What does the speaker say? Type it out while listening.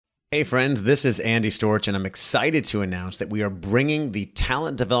Hey friends, this is Andy Storch, and I'm excited to announce that we are bringing the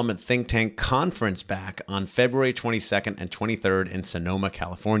Talent Development Think Tank Conference back on February 22nd and 23rd in Sonoma,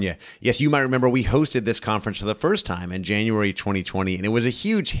 California. Yes, you might remember we hosted this conference for the first time in January 2020, and it was a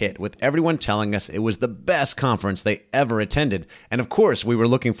huge hit with everyone telling us it was the best conference they ever attended. And of course, we were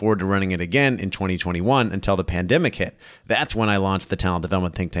looking forward to running it again in 2021 until the pandemic hit. That's when I launched the Talent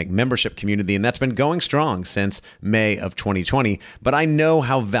Development Think Tank membership community, and that's been going strong since May of 2020. But I know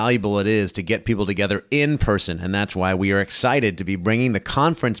how valuable it is to get people together in person, and that's why we are excited to be bringing the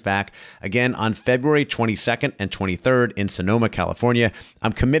conference back again on February 22nd and 23rd in Sonoma, California.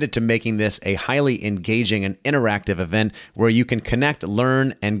 I'm committed to making this a highly engaging and interactive event where you can connect,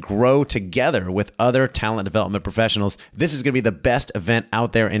 learn, and grow together with other talent development professionals. This is going to be the best event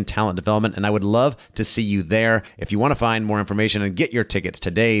out there in talent development, and I would love to see you there. If you want to find more information and get your tickets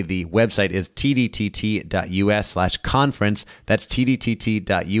today, the website is tdtt.us/conference. That's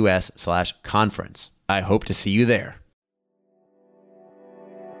tdtt.us/conference. I hope to see you there.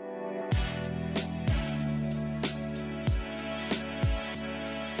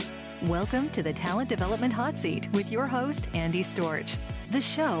 Welcome to the Talent Development Hot Seat with your host, Andy Storch. The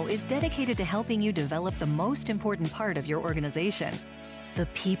show is dedicated to helping you develop the most important part of your organization, the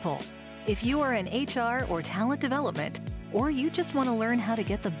people. If you are in HR or talent development, or you just want to learn how to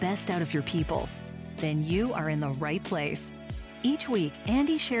get the best out of your people, then you are in the right place. Each week,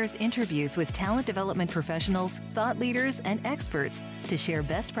 Andy shares interviews with talent development professionals, thought leaders, and experts to share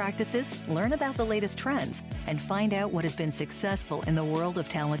best practices, learn about the latest trends, and find out what has been successful in the world of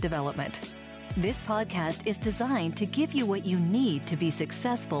talent development. This podcast is designed to give you what you need to be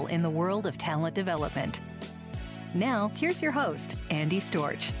successful in the world of talent development. Now, here's your host, Andy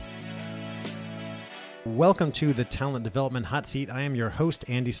Storch. Welcome to the Talent Development Hot Seat. I am your host,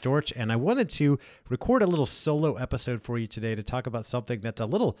 Andy Storch, and I wanted to record a little solo episode for you today to talk about something that's a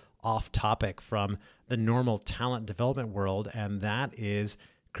little off topic from the normal talent development world, and that is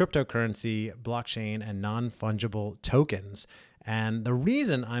cryptocurrency, blockchain, and non-fungible tokens. And the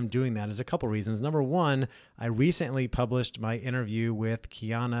reason I'm doing that is a couple reasons. Number one, I recently published my interview with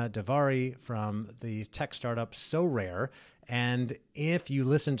Kiana Davari from the tech startup SoRare. And if you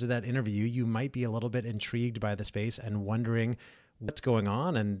listen to that interview, you might be a little bit intrigued by the space and wondering what's going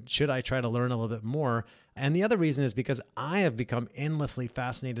on and should I try to learn a little bit more. And the other reason is because I have become endlessly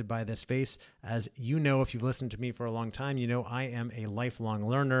fascinated by this space. As you know, if you've listened to me for a long time, you know I am a lifelong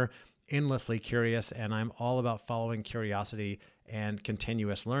learner, endlessly curious, and I'm all about following curiosity and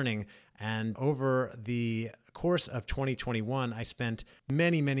continuous learning. And over the course of 2021, I spent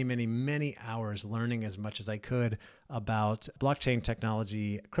many hours learning as much as I could about blockchain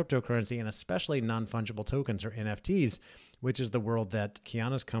technology, cryptocurrency, and especially non-fungible tokens or NFTs, which is the world that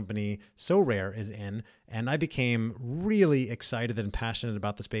Kiana's company SoRare is in. And I became really excited and passionate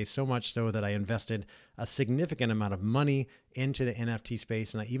about the space, so much so that I invested a significant amount of money into the NFT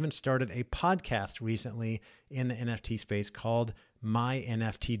space. And I even started a podcast recently in the NFT space called My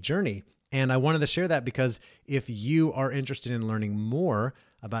NFT Journey. And I wanted to share that because if you are interested in learning more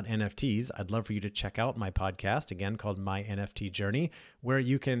about NFTs, I'd love for you to check out my podcast, again, called My NFT Journey, where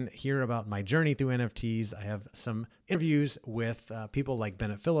you can hear about my journey through NFTs. I have some interviews with people like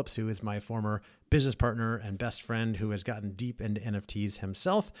Bennett Phillips, who is my former business partner and best friend who has gotten deep into NFTs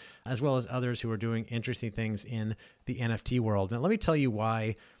himself, as well as others who are doing interesting things in the NFT world. Now, let me tell you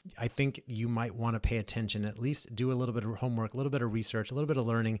why I think you might want to pay attention, at least do a little bit of homework, a little bit of research, a little bit of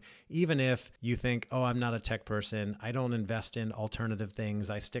learning, even if you think, oh, I'm not a tech person, I don't invest in alternative things,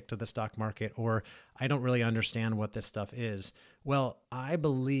 I stick to the stock market, or I don't really understand what this stuff is. Well, I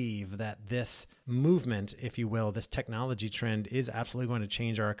believe that this movement, if you will, this technology trend is absolutely going to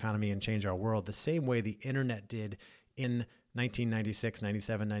change our economy and change our world the same way the internet did in 1996,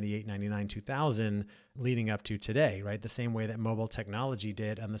 97, 98, 99, 2000, leading up to today, right? The same way that mobile technology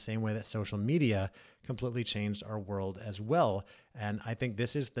did and the same way that social media completely changed our world as well. And I think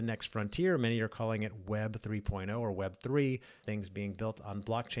this is the next frontier. Many are calling it Web 3.0 or Web 3, things being built on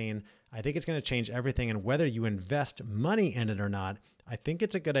blockchain. I think it's going to change everything. And whether you invest money in it or not, I think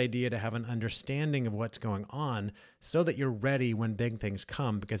it's a good idea to have an understanding of what's going on so that you're ready when big things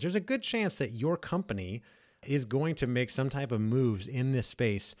come, because there's a good chance that your company is going to make some type of moves in this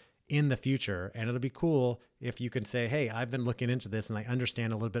space in the future. And it'll be cool if you can say, hey, I've been looking into this and I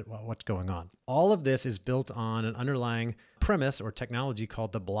understand a little bit what's going on. All of this is built on an underlying premise or technology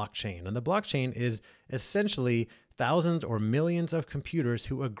called the blockchain. And the blockchain is essentially thousands or millions of computers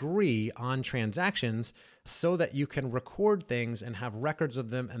who agree on transactions so that you can record things and have records of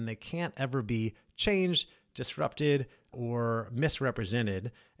them, and they can't ever be changed, disrupted or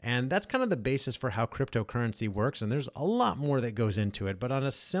misrepresented. And that's kind of the basis for how cryptocurrency works. And there's a lot more that goes into it. But on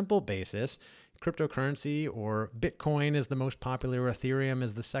a simple basis, cryptocurrency, or Bitcoin is the most popular, Ethereum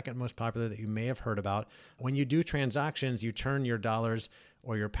is the second most popular that you may have heard about. When you do transactions, you turn your dollars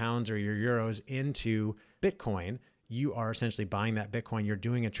or your pounds or your euros into Bitcoin. You are essentially buying that Bitcoin. You're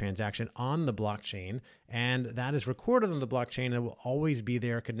doing a transaction on the blockchain, and that is recorded on the blockchain. It will always be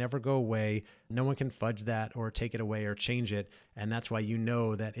there. It could never go away. No one can fudge that or take it away or change it. And that's why you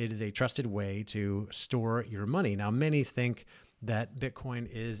know that it is a trusted way to store your money. Now, many think that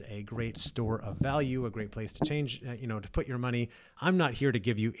Bitcoin is a great store of value, a great place to change, to put your money. I'm not here to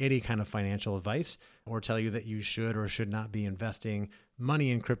give you any kind of financial advice or tell you that you should or should not be investing money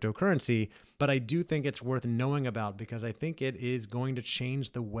in cryptocurrency, but I do think it's worth knowing about because I think it is going to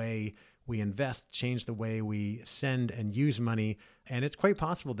change the way we invest, change the way we send and use money. And it's quite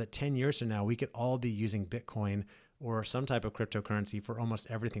possible that 10 years from now, we could all be using Bitcoin or some type of cryptocurrency for almost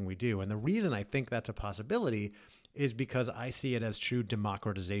everything we do. And the reason I think that's a possibility is because I see it as true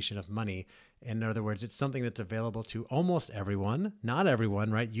democratization of money. In other words, it's something that's available to almost everyone, not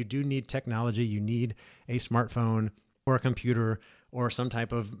everyone, right? You do need technology. You need a smartphone or a computer or some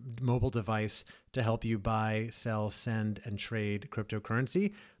type of mobile device to help you buy, sell, send, and trade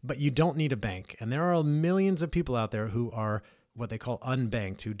cryptocurrency, but you don't need a bank. And there are millions of people out there who are what they call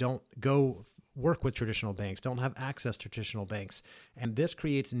unbanked, who don't go work with traditional banks, don't have access to traditional banks. And this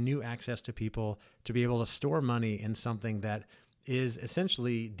creates new access to people to be able to store money in something that is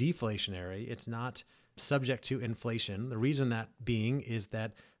essentially deflationary. It's not subject to inflation. The reason that being is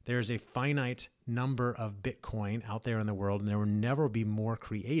that there's a finite number of Bitcoin out there in the world, and there will never be more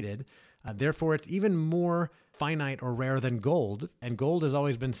created. Therefore, it's even more finite or rare than gold. And gold has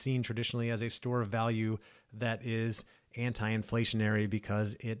always been seen traditionally as a store of value that is anti-inflationary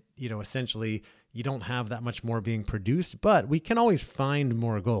because it, essentially you don't have that much more being produced, but we can always find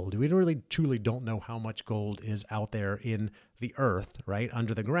more gold. We really truly don't know how much gold is out there in the earth, right,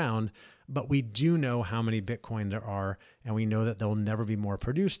 under the ground, but we do know how many Bitcoin there are, and we know that there will never be more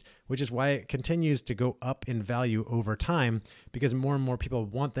produced, which is why it continues to go up in value over time because more and more people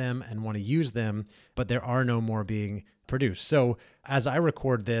want them and want to use them, but there are no more being produced. So as I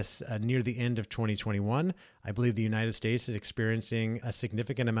record this near the end of 2021, I believe the United States is experiencing a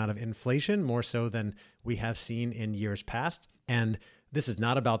significant amount of inflation, more so than we have seen in years past. And this is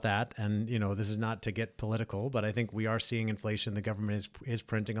not about that. And, this is not to get political, but I think we are seeing inflation. The government is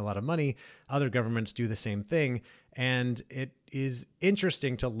printing a lot of money. Other governments do the same thing. And it is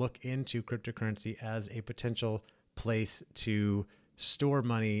interesting to look into cryptocurrency as a potential place to store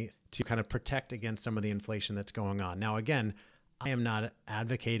money to kind of protect against some of the inflation that's going on. Now, again, I am not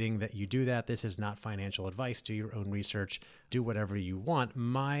advocating that you do that. This is not financial advice. Do your own research. Do whatever you want.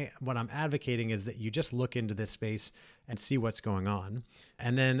 What I'm advocating is that you just look into this space and see what's going on.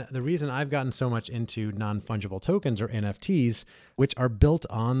 And then the reason I've gotten so much into non-fungible tokens or NFTs, which are built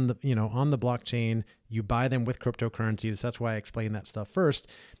on the blockchain, you buy them with cryptocurrencies. That's why I explained that stuff first,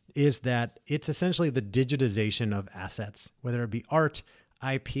 is that it's essentially the digitization of assets, whether it be art,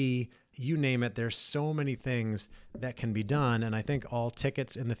 IP, you name it. There's so many things that can be done. And I think all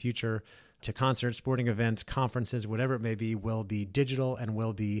tickets in the future to concerts, sporting events, conferences, whatever it may be, will be digital and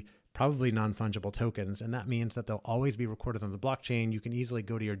will be probably non-fungible tokens. And that means that they'll always be recorded on the blockchain. You can easily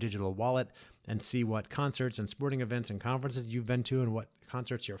go to your digital wallet and see what concerts and sporting events and conferences you've been to and what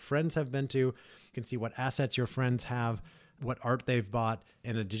concerts your friends have been to. You can see what assets your friends have, what art they've bought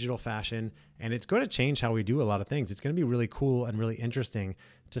in a digital fashion. And it's going to change how we do a lot of things. It's going to be really cool and really interesting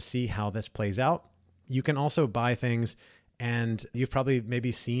to see how this plays out. You can also buy things, and you've probably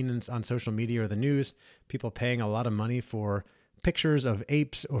maybe seen on social media or the news, people paying a lot of money for pictures of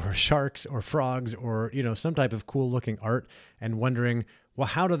apes or sharks or frogs or, some type of cool looking art, and wondering, well,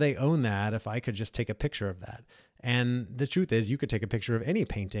 how do they own that if I could just take a picture of that? And the truth is, you could take a picture of any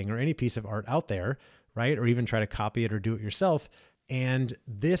painting or any piece of art out there, right? Or even try to copy it or do it yourself. And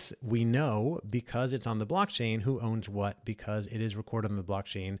this we know because it's on the blockchain, who owns what, because it is recorded on the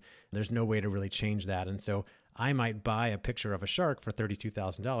blockchain. There's no way to really change that. And so I might buy a picture of a shark for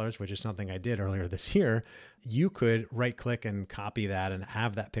 $32,000, which is something I did earlier this year. You could right click and copy that and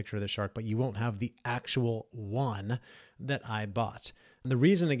have that picture of the shark, but you won't have the actual one that I bought. The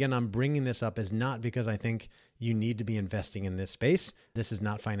reason, again, I'm bringing this up is not because I think you need to be investing in this space. This is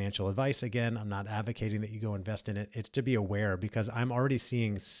not financial advice. Again, I'm not advocating that you go invest in it. It's to be aware, because I'm already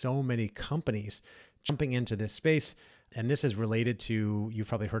seeing so many companies jumping into this space. And this is related to, you've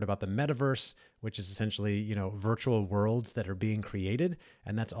probably heard about the metaverse, which is essentially, virtual worlds that are being created.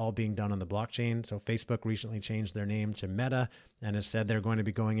 And that's all being done on the blockchain. So Facebook recently changed their name to Meta and has said they're going to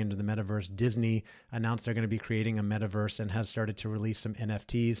be going into the metaverse. Disney announced they're going to be creating a metaverse and has started to release some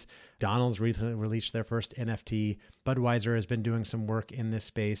NFTs. Donald's recently released their first NFT. Budweiser has been doing some work in this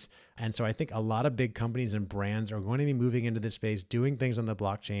space. And so I think a lot of big companies and brands are going to be moving into this space, doing things on the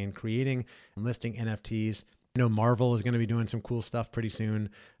blockchain, creating and listing NFTs. Marvel is going to be doing some cool stuff pretty soon.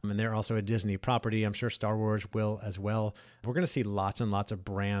 And they're also a Disney property. I'm sure Star Wars will as well. We're going to see lots and lots of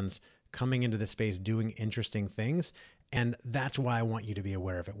brands coming into this space doing interesting things. And that's why I want you to be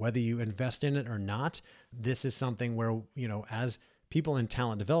aware of it. Whether you invest in it or not, this is something where, as people in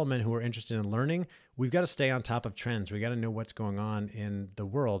talent development who are interested in learning, we've got to stay on top of trends. We got to know what's going on in the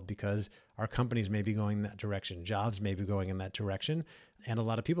world because our companies may be going that direction. Jobs may be going in that direction. And a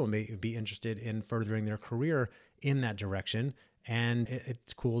lot of people may be interested in furthering their career in that direction. And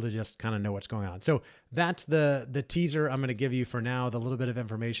it's cool to just kind of know what's going on. So that's the teaser I'm going to give you for now, the little bit of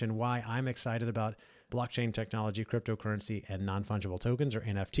information why I'm excited about blockchain technology, cryptocurrency, and non-fungible tokens or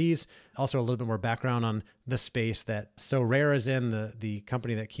NFTs. Also a little bit more background on the space that Sorare is in, the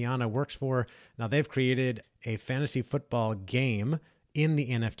company that Kiana works for. Now they've created a fantasy football game in the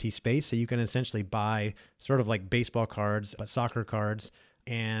NFT space. So you can essentially buy sort of like baseball cards, but soccer cards,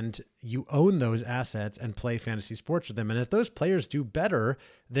 and you own those assets and play fantasy sports with them. And if those players do better,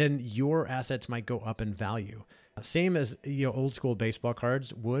 then your assets might go up in value. Same as old school baseball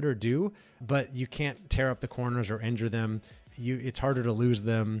cards would or do, but you can't tear up the corners or injure them. It's harder to lose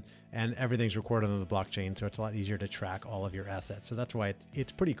them, and everything's recorded on the blockchain, so it's a lot easier to track all of your assets. So that's why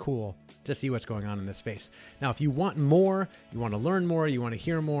it's pretty cool to see what's going on in this space. Now, if you want more, you want to learn more, you want to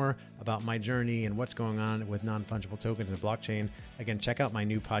hear more about my journey and what's going on with non-fungible tokens and blockchain, again, check out my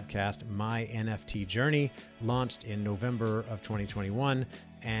new podcast, My NFT Journey, launched in November of 2021.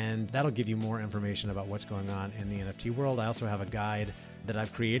 And that'll give you more information about what's going on in the NFT world. I also have a guide that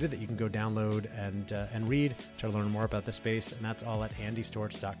I've created that you can go download and read to learn more about the space. And that's all at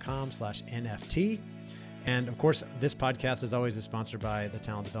andystorch.com/NFT. And of course, this podcast, as always, is sponsored by the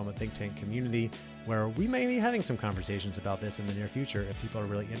Talent Development Think Tank community, where we may be having some conversations about this in the near future if people are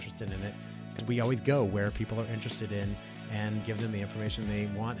really interested in it. We always go where people are interested in and give them the information they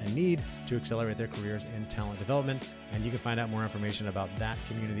want and need to accelerate their careers in talent development. And you can find out more information about that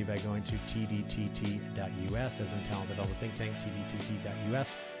community by going to tdtt.us, as in Talent Development Think Tank,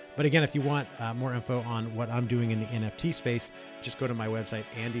 tdtt.us. But again, if you want more info on what I'm doing in the NFT space, just go to my website,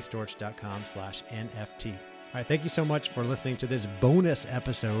 andystorch.com/NFT. All right, thank you so much for listening to this bonus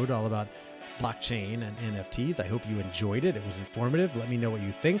episode all about blockchain and NFTs. I hope you enjoyed it. It was informative. Let me know what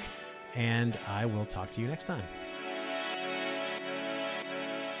you think, and I will talk to you next time.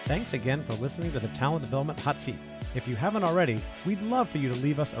 Thanks again for listening to the Talent Development Hot Seat. If you haven't already, we'd love for you to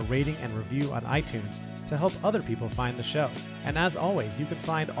leave us a rating and review on iTunes to help other people find the show. And as always, you can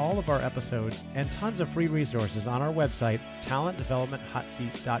find all of our episodes and tons of free resources on our website,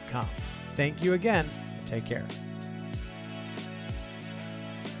 talentdevelopmenthotseat.com. Thank you again, and take care.